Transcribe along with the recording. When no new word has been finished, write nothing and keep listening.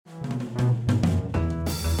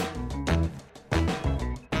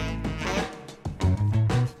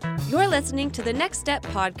You're listening to the Next Step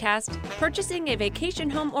podcast, Purchasing a Vacation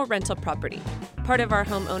Home or Rental Property, part of our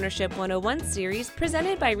Home Ownership 101 series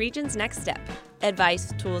presented by Regions Next Step.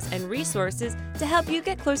 Advice, tools, and resources to help you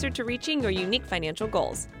get closer to reaching your unique financial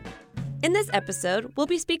goals. In this episode, we'll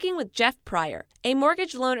be speaking with Jeff Pryor, a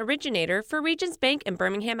mortgage loan originator for Regions Bank in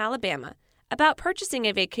Birmingham, Alabama, about purchasing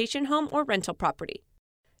a vacation home or rental property.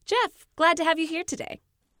 Jeff, glad to have you here today.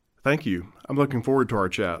 Thank you. I'm looking forward to our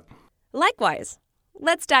chat. Likewise.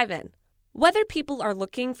 Let's dive in. Whether people are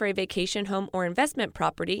looking for a vacation home or investment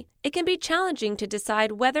property, it can be challenging to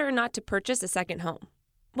decide whether or not to purchase a second home.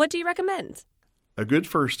 What do you recommend? A good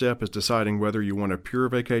first step is deciding whether you want a pure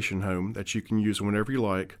vacation home that you can use whenever you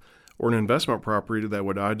like, or an investment property that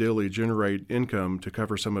would ideally generate income to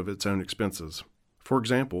cover some of its own expenses. For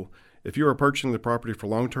example, if you are purchasing the property for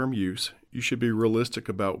long-term use, you should be realistic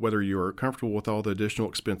about whether you are comfortable with all the additional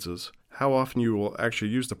expenses, how often you will actually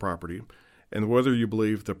use the property, and whether you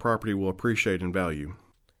believe the property will appreciate in value.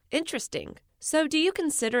 Interesting. So do you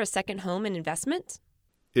consider a second home an investment?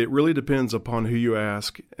 It really depends upon who you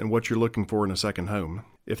ask and what you're looking for in a second home.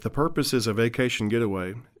 If the purpose is a vacation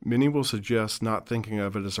getaway, many will suggest not thinking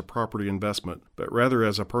of it as a property investment, but rather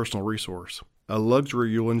as a personal resource, a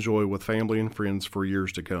luxury you'll enjoy with family and friends for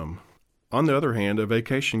years to come. On the other hand, a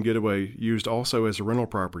vacation getaway used also as a rental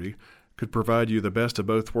property could provide you the best of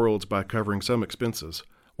both worlds by covering some expenses,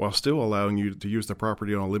 while still allowing you to use the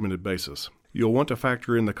property on a limited basis. You'll want to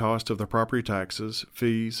factor in the cost of the property taxes,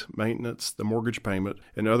 fees, maintenance, the mortgage payment,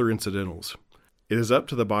 and other incidentals. It is up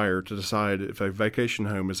to the buyer to decide if a vacation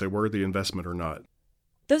home is a worthy investment or not.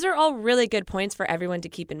 Those are all really good points for everyone to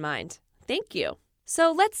keep in mind. Thank you.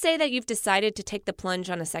 So let's say that you've decided to take the plunge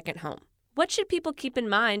on a second home. What should people keep in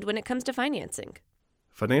mind when it comes to financing?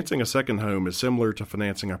 Financing a second home is similar to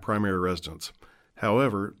financing a primary residence.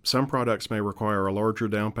 However, some products may require a larger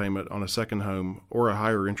down payment on a second home or a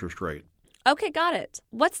higher interest rate. Okay, got it.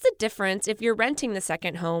 What's the difference if you're renting the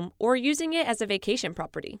second home or using it as a vacation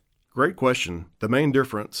property? Great question. The main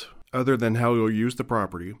difference, other than how you'll use the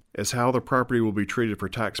property, is how the property will be treated for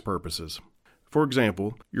tax purposes. For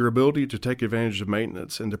example, your ability to take advantage of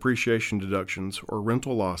maintenance and depreciation deductions or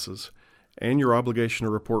rental losses, and your obligation to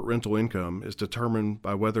report rental income is determined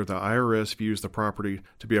by whether the IRS views the property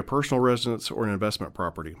to be a personal residence or an investment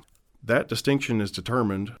property. That distinction is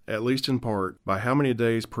determined, at least in part, by how many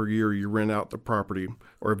days per year you rent out the property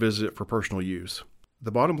or visit it for personal use.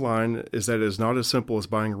 The bottom line is that it is not as simple as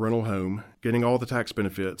buying a rental home, getting all the tax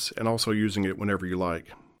benefits, and also using it whenever you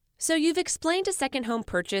like. So you've explained a second home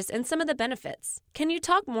purchase and some of the benefits. Can you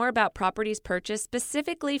talk more about properties purchased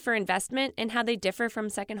specifically for investment and how they differ from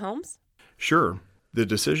second homes? Sure. The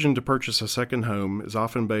decision to purchase a second home is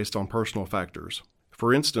often based on personal factors.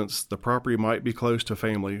 For instance, the property might be close to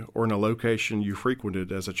family or in a location you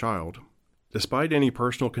frequented as a child. Despite any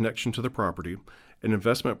personal connection to the property, an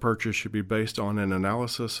investment purchase should be based on an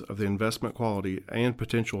analysis of the investment quality and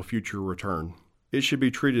potential future return. It should be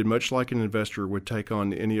treated much like an investor would take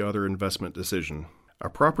on any other investment decision. A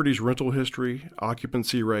property's rental history,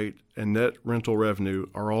 occupancy rate, and net rental revenue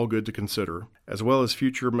are all good to consider, as well as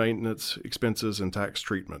future maintenance, expenses, and tax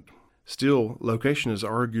treatment. Still, location is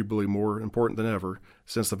arguably more important than ever,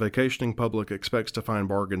 since the vacationing public expects to find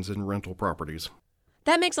bargains in rental properties.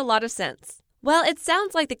 That makes a lot of sense. Well, it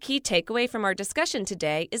sounds like the key takeaway from our discussion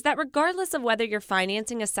today is that regardless of whether you're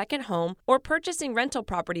financing a second home or purchasing rental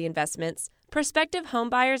property investments, prospective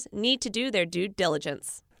homebuyers need to do their due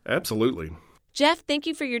diligence. Absolutely. Jeff, thank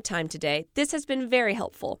you for your time today. This has been very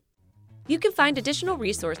helpful. You can find additional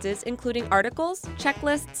resources, including articles,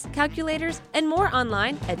 checklists, calculators, and more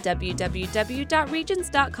online at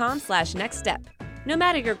www.regions.com/nextstep. No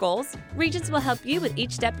matter your goals, Regions will help you with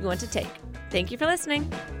each step you want to take. Thank you for listening.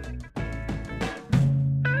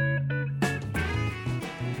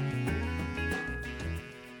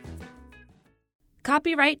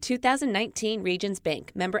 Copyright 2019 Regions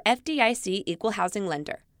Bank, member FDIC, Equal Housing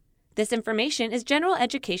Lender. This information is general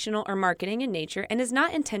educational or marketing in nature and is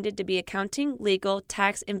not intended to be accounting, legal,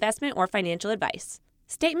 tax, investment, or financial advice.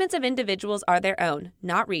 Statements of individuals are their own,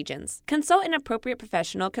 not Regions. Consult an appropriate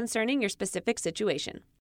professional concerning your specific situation.